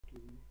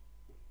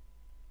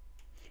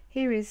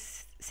Here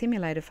is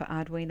simulator for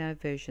Arduino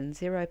version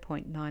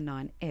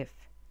 0.99F.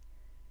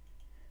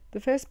 The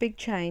first big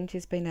change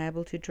is being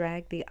able to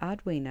drag the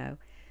Arduino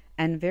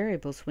and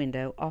variables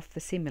window off the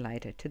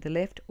simulator to the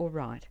left or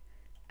right,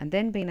 and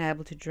then being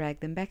able to drag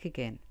them back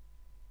again.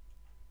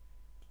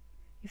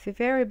 If the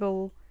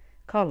variable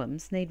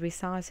columns need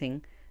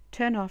resizing,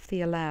 turn off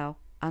the Allow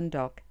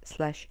Undock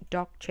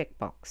 /Dock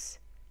checkbox.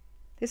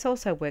 This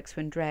also works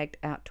when dragged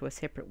out to a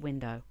separate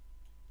window.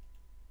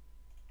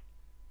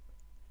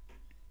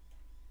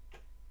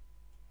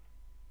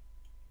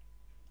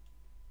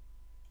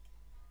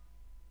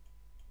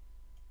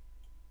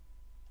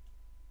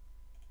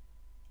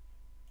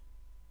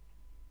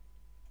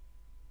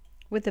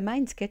 With the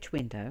main sketch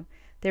window,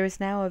 there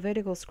is now a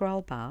vertical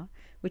scroll bar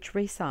which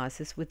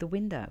resizes with the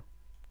window.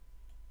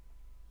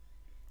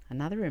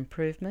 Another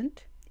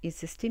improvement is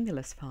the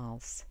stimulus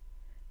files,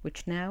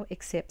 which now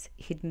accepts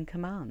hidden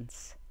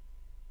commands.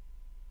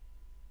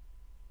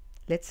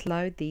 Let's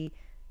load the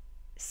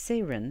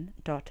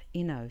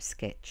serin.ino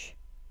sketch.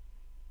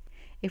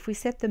 If we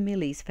set the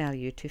millis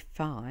value to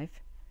 5,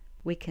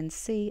 we can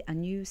see a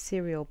new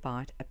serial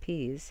byte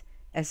appears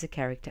as the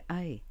character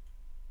A.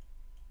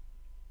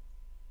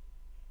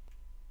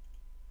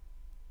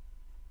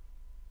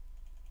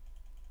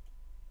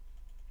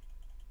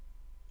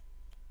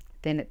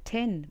 Then at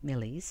 10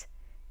 millis,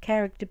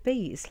 character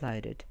B is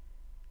loaded.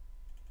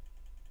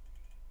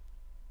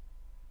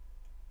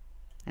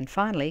 And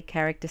finally,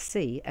 character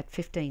C at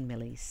 15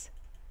 millis.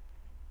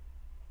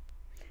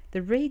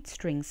 The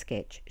readString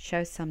sketch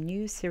shows some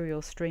new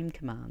serial stream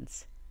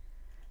commands,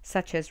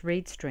 such as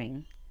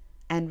readString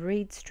and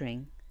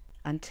readString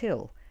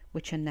until,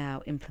 which are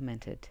now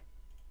implemented.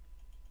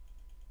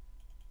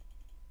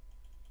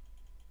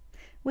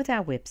 With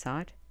our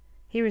website,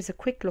 here is a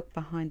quick look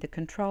behind the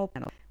control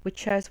panel, which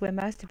shows where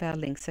most of our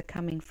links are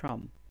coming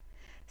from.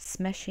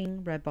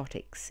 Smashing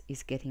Robotics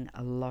is getting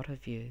a lot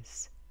of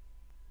views.